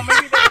 Maybe they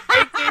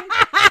were baking.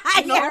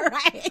 Yeah,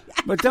 right.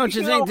 But don't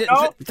you think?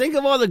 Think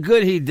of all the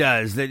good he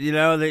does. That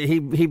that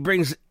he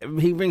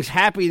brings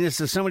happiness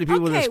to so many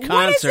people with his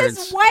concerts. What is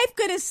his wife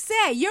gonna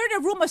say? You're in a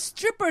room of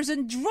strippers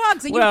and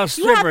drugs, and you have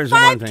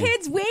 5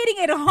 kids waiting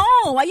at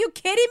home. Are you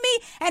kidding me?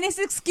 And his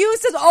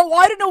excuse is, "Oh,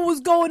 I don't know what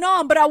was going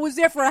on, but I was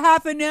there for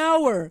half an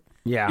hour."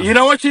 Yeah. You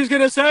know what she's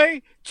gonna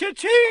say?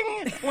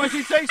 Cha-ching! When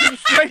she takes him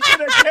straight to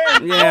the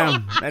 10. Yeah,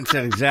 that's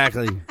it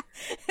exactly.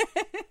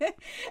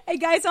 Hey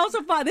guys,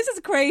 also fun. This is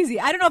crazy.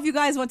 I don't know if you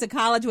guys went to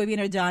college with me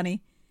or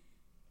Johnny.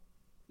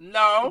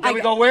 No. Did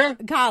we go where?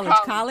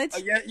 College.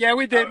 Yeah,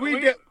 we did. We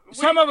did.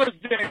 Some of us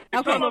did. Okay.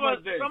 Some of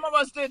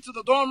us did to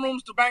the dorm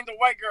rooms to bang the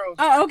white girls.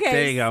 Oh, okay.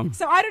 There you go.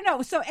 So I don't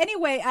know. So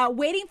anyway,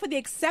 waiting for the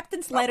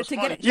acceptance letter to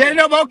get it. Yeah,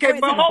 no, okay,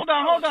 but hold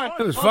on.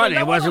 It was funny.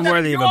 It wasn't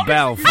worthy of a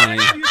bell. Funny.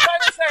 You're trying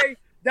to say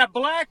that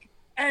black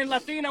and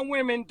Latina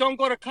women don't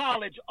go to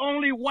college.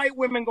 Only white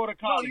women go to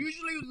college. No,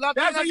 usually Latina.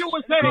 That's what you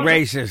were saying.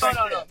 Racist. No.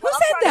 Who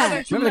said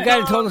that? Remember the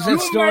guy who told us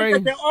that story?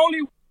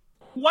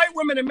 white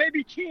women and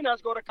maybe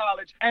chinas go to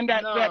college, and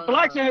that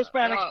blacks and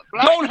Hispanics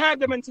Blacks- don't have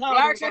the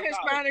mentality. Blacks to and go to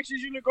college. Hispanics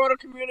usually go to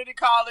community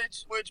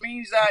college, which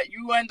means that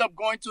you end up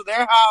going to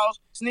their house,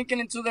 sneaking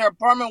into their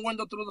apartment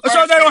window through the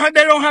So fire escape.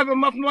 they don't have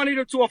enough money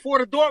to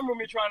afford a dorm room.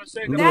 You're trying to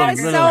say That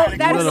is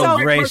little so-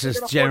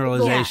 racist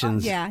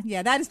generalizations. Yeah,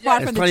 that is far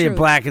There's from the plenty truth. of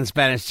black and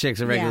Spanish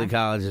chicks at regular Yeah.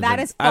 colleges. That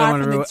but is I don't far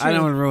wanna from the ru- I don't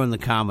truth. want to ruin the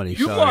comedy.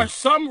 You sorry. are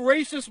some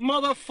racist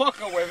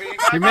motherfucker, Webby.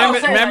 Remember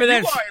You that? are a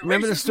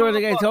Remember the racist story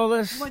the guy motherfucker. told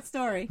us? What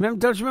story?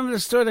 Don't you remember the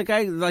story? The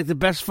guy, like the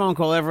best phone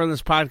call ever on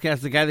this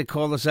podcast. The guy that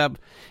called us up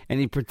and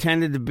he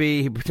pretended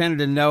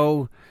to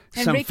know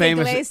some Enrique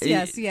famous.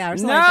 Iglesias, yeah, or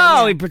something no, like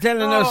that, yeah. he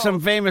pretended to know Oh.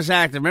 some famous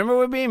actor. Remember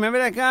Remember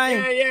that guy?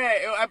 Yeah.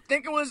 I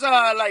think it was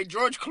like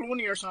George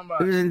Clooney or It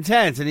somebody. was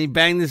intense, and he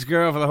banged this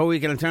girl for the whole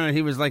weekend. And turned out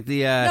he was like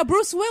the. No,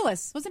 Bruce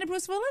Willis. Wasn't it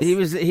Bruce Willis? He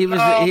was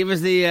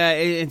the.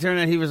 It turned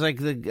out he was like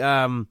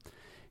the.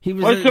 He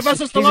was Was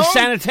Sylvester he's a Stallone?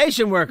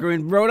 sanitation worker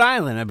in Rhode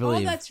Island, I Oh,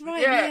 believe. that's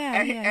right.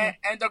 Yeah, Yeah.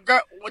 and the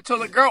girl, until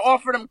the girl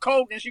offered him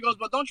coke, and she goes,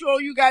 "But don't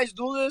you guys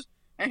do this?"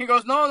 And he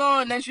goes, "No,"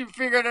 and then she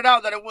figured it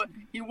out that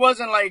he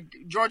wasn't like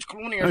George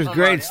Clooney or It was a somebody.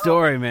 great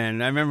story,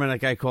 man. I remember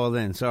that guy called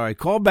in. Sorry,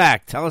 call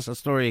back. Tell us the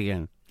story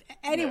again.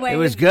 Anyway, It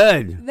was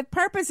good. The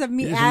purpose of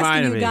me Just asking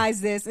reminded you me.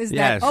 guys this is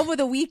Yes. that over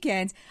the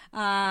weekend,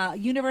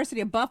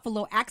 University of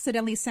Buffalo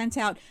accidentally sent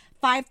out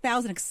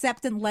 5,000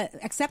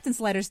 acceptance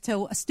letters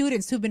to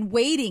students who've been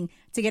waiting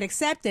to get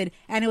accepted,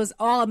 and it was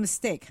all a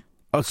mistake.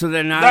 Oh, so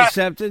they're not That-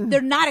 accepted?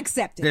 They're not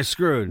accepted. They're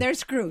screwed. They're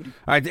screwed.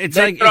 All right, it's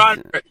They like should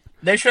honor it.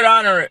 They should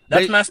honor it.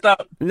 That's They- messed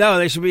up. no,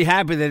 they should be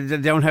happy that they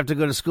don't have to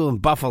go to school in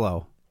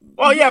Buffalo.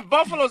 Well, yeah,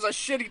 Buffalo's a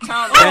shitty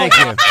town. Thank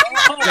you,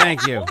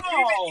 thank you.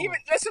 Even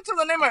listen to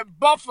the name of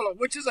Buffalo,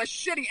 which is a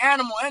shitty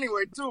animal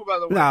anyway, too. By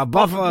the way. No,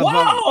 Buffalo.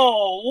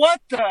 Whoa!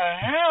 What the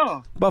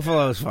hell?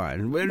 Buffalo's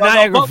fine.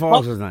 Niagara but-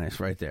 Falls is nice,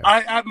 right there.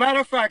 Matter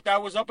of fact, I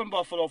was up in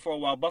Buffalo for a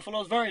while.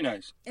 Buffalo's very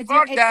nice.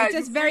 Fuck that. It's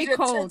just You very freeze your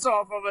cold. tits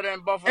off over there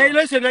in Buffalo. Hey,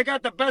 listen, they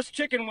got the best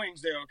chicken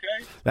wings there.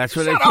 Okay. That's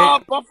where they Shut came.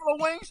 up, Buffalo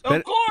wings.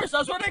 Of course,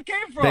 that's where they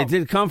came from. They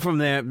did come from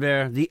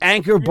there. The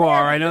Anchor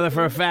Bar. I know that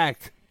for a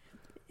fact.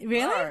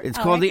 Really? It's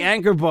Oh, called I the can-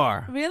 Anchor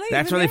Bar. Really?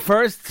 That's Is where it they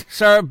first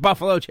served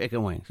buffalo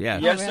chicken wings.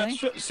 Yes. Yes, really? that's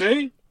true.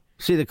 See.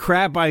 See the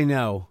crap I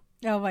know.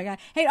 Oh my God!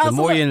 Hey, also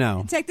more look, you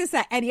know. Check this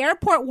out: an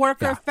airport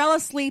worker Yeah. fell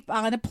asleep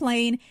on a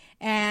plane,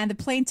 and the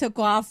plane took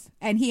off,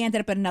 and he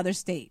ended up in another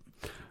state.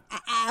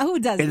 Who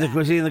does that?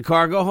 Was he in the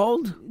cargo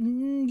hold?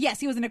 Yes,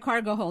 he was in a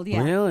cargo hold.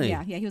 Yeah, Really?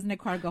 Yeah, he was in a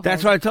cargo hold.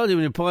 That's why I told you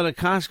when you pull out of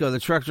Costco, the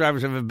truck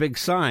drivers have a big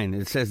sign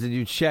that says, "Did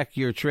you check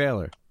your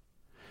trailer?"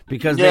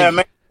 Because Yeah, they,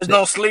 man. There's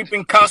no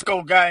sleeping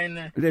Costco guy in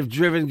there. they've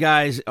driven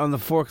guys on the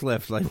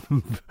forklift, like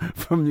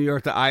from New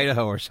York to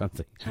Idaho or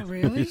something. Oh,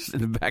 really? Just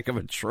in the back of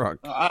a truck.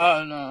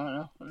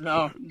 No.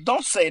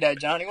 Don't say that,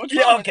 Johnny. What's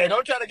Yeah. wrong with Okay. you?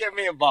 Don't try to get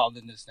me involved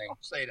in this thing.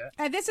 Don't say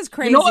that. This is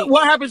crazy. You know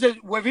what happens is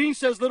Wavine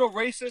says little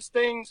racist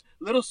things,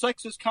 little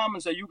sexist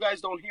comments that you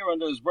guys don't hear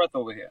under his breath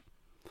over here.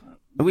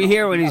 We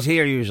hear when he's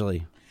here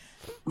usually.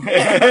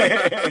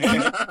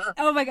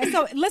 Oh my God!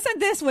 So listen to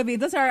this, Wibby.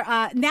 This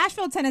are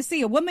Nashville,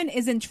 Tennessee. A woman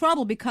is in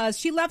trouble because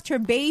she left her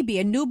baby,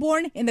 a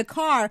newborn, in the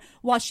car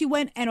while she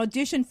went and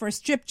auditioned for a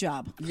strip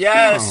job.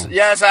 Yes, Oh.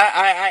 yes.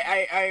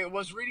 I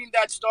was reading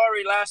that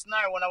story last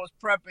night when I was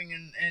prepping,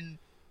 and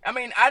I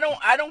mean, I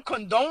don't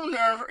condone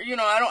her. You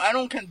know, I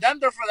don't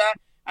condemn her for that.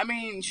 I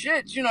mean,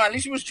 shit. You know, at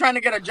least she was trying to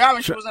get a job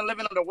and she wasn't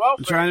living on the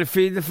welfare. Trying to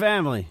feed the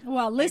family.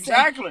 Well, listen,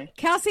 Exactly.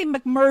 Kelsey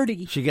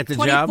McMurdy. She get the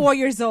 24 job?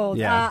 years old.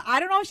 Yeah. I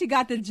don't know if she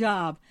got the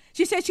job.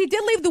 She said she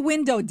did leave the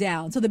window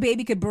down so the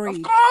baby could breathe.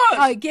 Of course.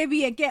 Oh, give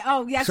me a get.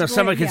 Oh, yes. So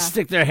someone could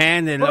stick their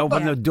hand and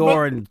open the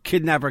door and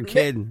kidnap her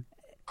kid.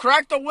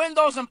 Crack the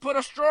windows and put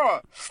a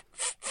straw.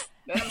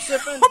 Let him sip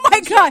in. Oh my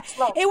God!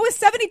 Slow. It was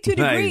 72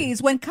 Nice.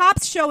 degrees when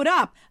cops showed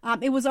up.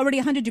 It was already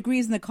 100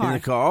 degrees in the car. In the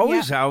car.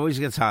 Yeah. Always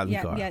gets hot in the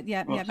Yeah, car.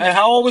 yeah. And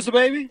how old was the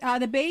baby?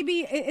 The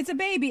baby, it's a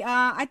baby.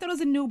 I thought it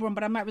was a newborn,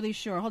 but I'm not really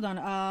sure. Hold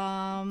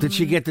on. Did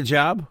she get the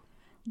job?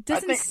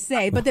 Doesn't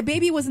say, but the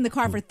baby was in the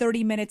car for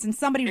 30 minutes, and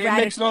somebody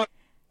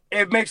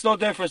It makes no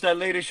difference. That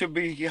lady should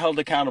be held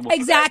accountable. for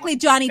that. Exactly,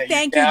 Johnny.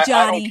 Thank you, Yeah,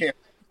 Johnny. I don't care.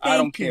 I Thank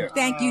don't you. care.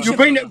 Thank you. You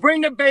bring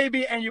the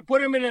baby and you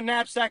put him in a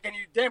knapsack and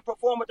you then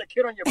perform with the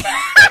kid on your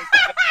back.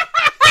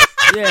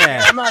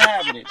 Yeah. I'm not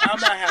having it. I'm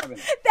not having it.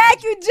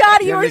 Thank you,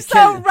 Johnny. You have were the so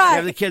kid, You right.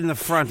 have the kid in the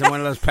front in one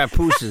of those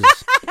papooses.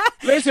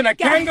 Listen, a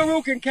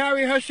kangaroo can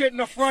carry her shit in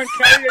the front,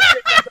 carry her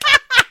shit in the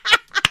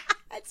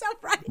That's so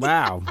right.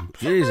 Wow. I'm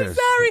Jesus.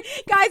 sorry,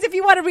 guys. If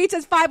you want to reach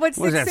us,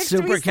 516. What was that,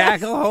 super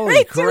cackle?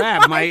 Holy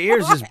crap. My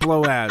ears just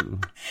blow out.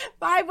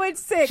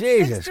 516.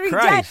 Jesus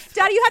Christ.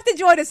 Johnny, you have to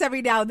join us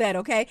every now and then,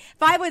 okay?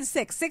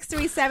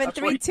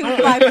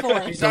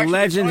 516-637-3254. The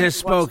legend has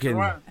spoken.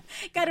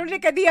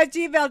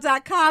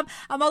 CarolinaCadillo@gmail.com.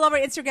 I'm all over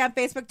Instagram,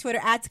 Facebook, Twitter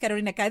at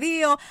Carolina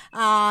Cadillo.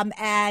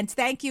 And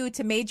thank you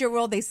to Major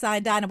World. They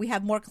signed on, and we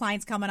have more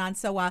clients coming on,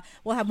 so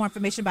we'll have more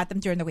information about them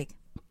during the week.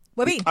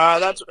 Webby.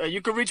 That's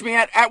you can reach me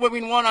at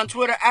Webin1 on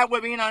Twitter, at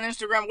Webin on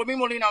Instagram, Webin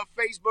Molina on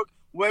Facebook,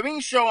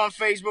 Webin Show on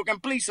Facebook,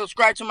 and please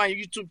subscribe to my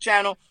YouTube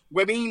channel,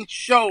 Webin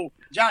Show.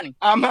 Johnny.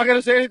 I'm not going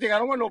to say anything. I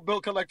don't want no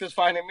bill collectors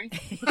finding me.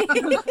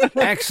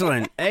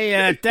 Excellent.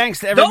 Hey, thanks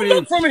to everybody. Don't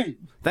look for me.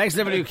 Thanks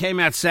to everybody who came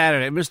out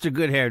Saturday. Mr.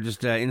 Goodhair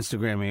just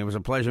Instagrammed me. It was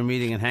a pleasure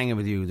meeting and hanging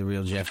with you, the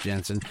real Jeff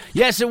Jensen.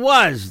 Yes, it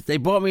was. They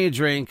bought me a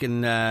drink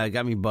and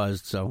got me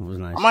buzzed, so it was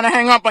nice. I'm going to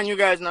hang up on you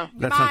guys now.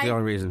 That's Bye. not the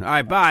only reason. All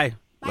right, bye.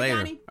 Bye, Later.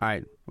 Johnny. All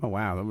right. Oh,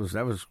 wow.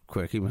 That was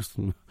quick. He's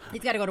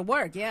He's got to go to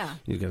work, yeah.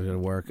 got to go to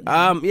work.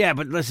 Yeah,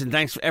 but listen,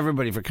 thanks for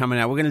everybody for coming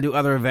out. We're going to do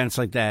other events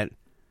like that.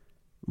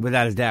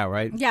 Without a doubt,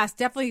 right? Yes,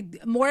 definitely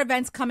more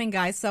events coming,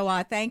 guys. So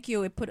thank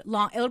you. It'll put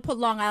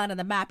Long Island on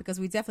the map because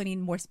we definitely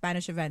need more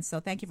Spanish events. So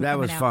thank you for that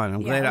coming was out. fun.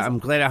 I'm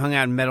glad I hung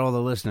out and met all the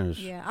listeners.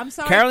 Yeah, I'm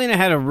sorry. Carolina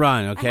had a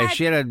run. Okay,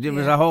 it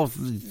was a whole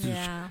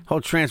Yeah.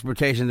 whole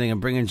transportation thing and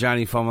bringing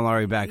Johnny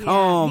Famolari back Yeah,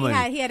 home.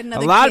 he had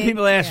another a lot kid. of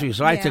people asked Yeah. me,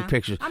 so I Yeah. took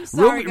pictures. I'm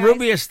sorry, guys.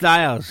 Rubia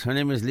Styles. Her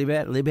name is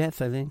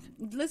Libeth, I think.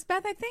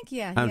 Lisbeth, I think,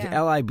 yeah. Libeth,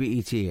 I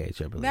believe.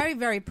 Very,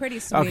 very pretty,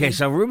 sweetie. Okay,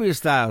 so Rubia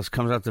Styles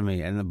comes up to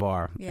me in the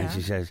bar Yeah. and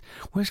she says,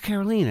 "Where's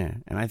Carolina?"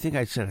 And I think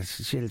I said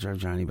she had to drive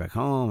Johnny back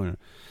home,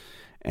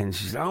 and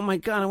she said, "Oh my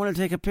God, I want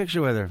to take a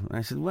picture with her." And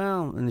I said,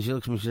 "Well," and she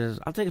looks at me, she says,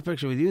 "I'll take a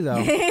picture with you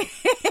though."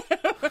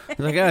 I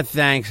was like, "Oh,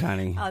 thanks,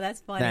 honey." Oh,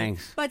 that's funny.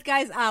 Thanks. But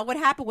guys, what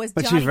happened was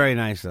But Johnny, she's very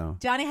nice though.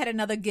 Johnny had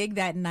another gig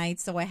that night,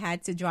 so I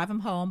had to drive him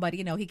home. But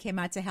he came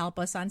out to help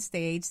us on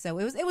stage. So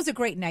it was a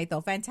great night,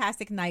 though,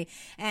 fantastic night.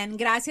 And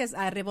gracias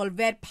a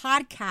Revolver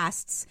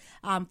Podcasts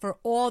for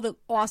all the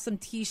awesome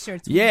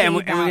T-shirts. Yeah, and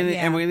we're gave gonna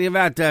out. give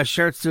out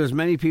shirts to as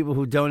many people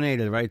who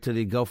donated, right, to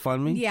the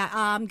GoFundMe.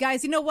 Yeah,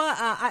 guys, you know what?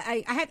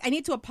 I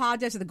need to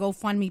apologize to the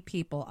GoFundMe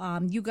people.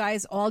 You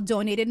guys all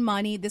donated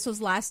money. This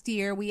was last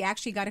year. We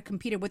actually got to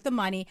compete with the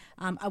money.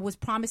 I was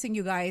promising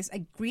you guys a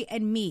greet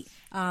and meet.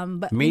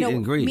 But Meet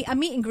and greet. A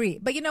meet and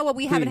greet. But you know what?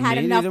 We haven't and had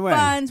meet, enough either way.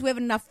 funds. We have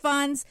enough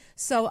funds.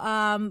 So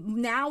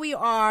now we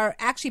are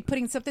actually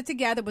putting something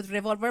together with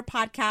Revolver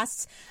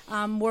Podcasts.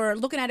 We're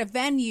looking at a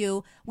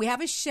venue. We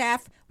have a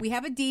chef. We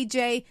have a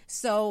DJ.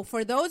 So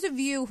for those of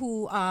you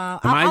who... Am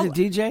I the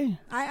DJ?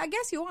 I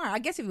guess you are. I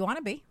guess if you want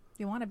to be.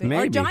 You want to be.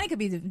 Maybe. Or Johnny could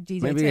be the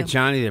DJ Maybe too. get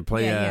Johnny to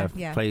play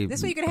play.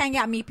 This way you can hang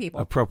out and meet people.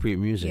 appropriate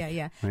music.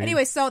 Yeah. right?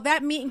 Anyway, so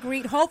that meet and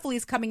greet hopefully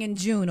is coming in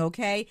June,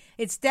 okay?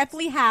 It's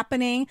definitely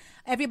happening.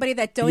 Everybody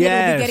that donated will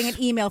Yes. be getting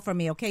an email from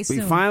me, okay, We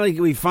soon. finally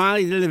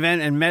did an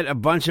event and met a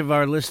bunch of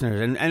our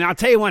listeners. And I'll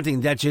tell you one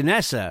thing, that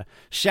Janessa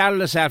shouted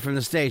us out from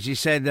the stage. She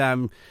said,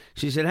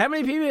 how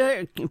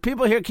many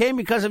people here came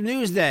because of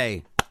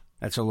Newsday?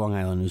 That's a Long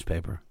Island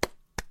newspaper.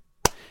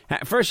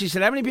 First she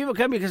said, how many people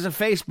come because of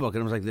Facebook? And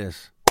it was like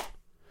this.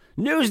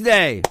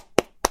 Newsday.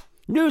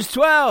 News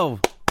 12.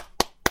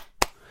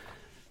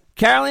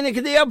 Carolina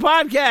Cadillo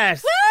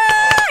podcast. Woo!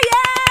 Yeah!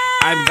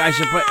 I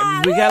should put.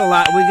 We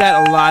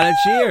got a lot of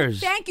cheers.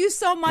 Thank you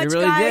so much,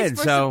 really guys, did,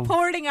 for so-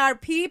 supporting our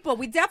people.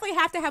 We definitely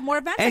have to have more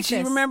events And like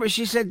she this.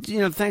 she said,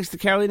 thanks to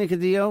Carolina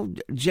Cadillo,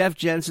 Jeff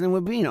Jensen, and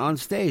Wabine on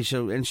stage.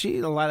 So, and she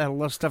had a lot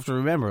of stuff to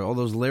remember. All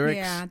those lyrics.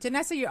 Yeah,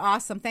 Janessa, you're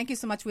awesome. Thank you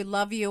so much. We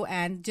love you.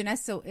 And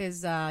Janessa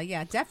is,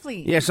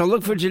 definitely. Yeah, so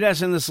look for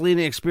Janessa and the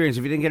Selena Experience.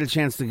 If you didn't get a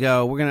chance to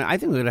go, I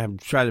think we're gonna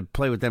try to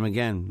play with them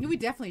again. We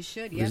definitely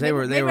should. Yeah, 'Cause they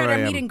were maybe at a, our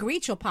meet and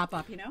greet. She'll pop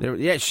up.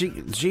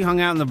 She hung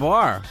out in the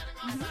bar.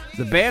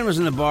 The band was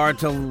in the bar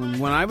till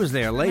when I was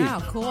there late. Wow,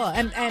 cool.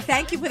 And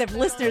thank you for the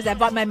listeners that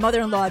bought my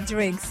mother-in-law a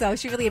drink. So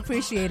she really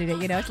appreciated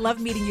it. I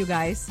love meeting you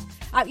guys.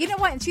 You know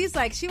what? And she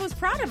was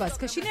proud of us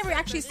because she never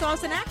actually saw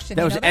us in action.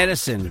 That was that?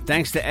 Edison.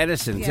 Thanks to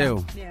Edison Yeah,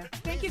 too. Yeah.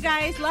 Thank you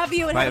guys. Love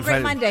you and have a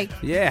great Monday.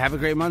 Yeah, have a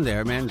great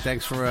Monday, man.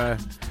 Thanks for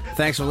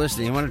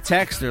listening. You want to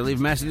text or leave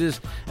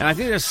messages? And I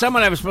think there's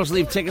someone I was supposed to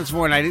leave tickets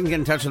for, and I didn't get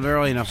in touch with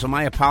early enough. So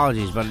my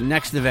apologies. But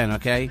next event,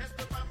 okay?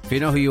 If you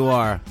know who you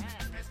are,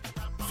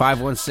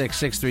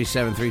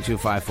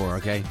 516-637-3254.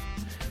 Okay.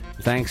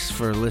 Thanks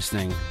for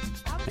listening,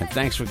 and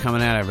thanks for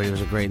coming out, everybody. It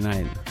was a great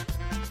night.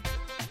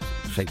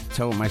 Should I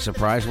tell what my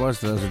surprise was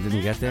to those that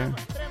didn't get there?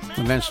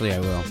 Eventually, I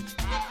will.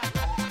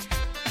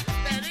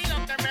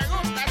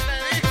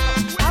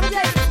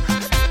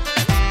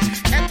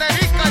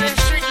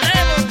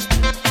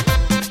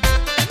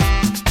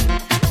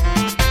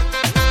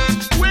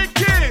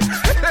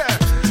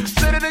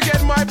 Say it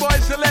again, my boy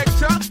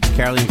selector.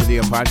 Carolina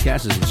Cadillo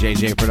Podcast is a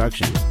JJ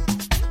production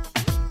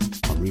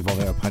on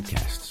Revolver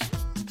Podcasts.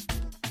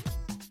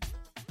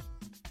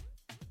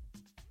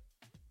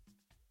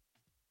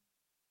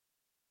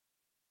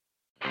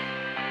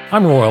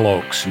 I'm Royal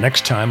Oakes.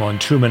 Next time on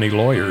Too Many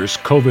Lawyers,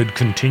 COVID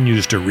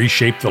continues to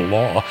reshape the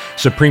law.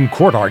 Supreme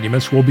Court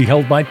arguments will be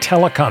held by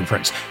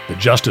teleconference. The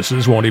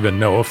justices won't even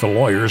know if the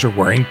lawyers are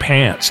wearing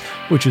pants,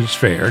 which is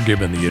fair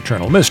given the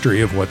eternal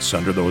mystery of what's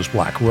under those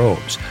black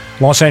robes.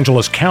 Los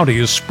Angeles County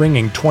is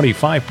springing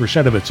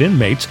 25% of its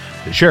inmates.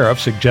 The sheriff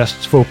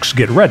suggests folks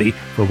get ready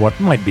for what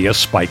might be a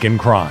spike in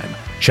crime.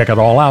 Check it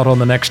all out on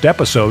the next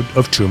episode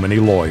of Too Many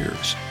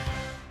Lawyers.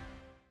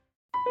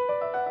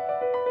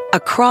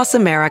 Across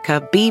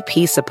America,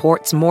 BP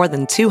supports more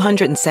than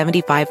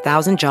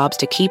 275,000 jobs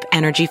to keep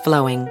energy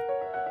flowing.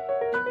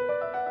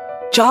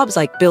 Jobs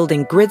like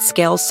building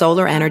grid-scale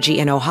solar energy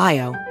in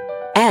Ohio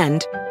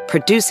and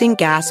producing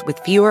gas with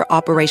fewer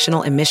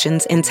operational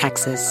emissions in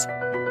Texas.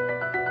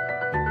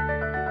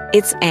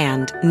 It's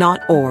and,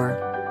 not or.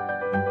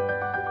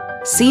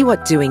 See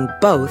what doing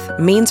both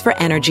means for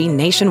energy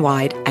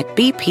nationwide at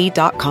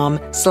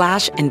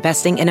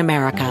bp.com/investing in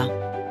America.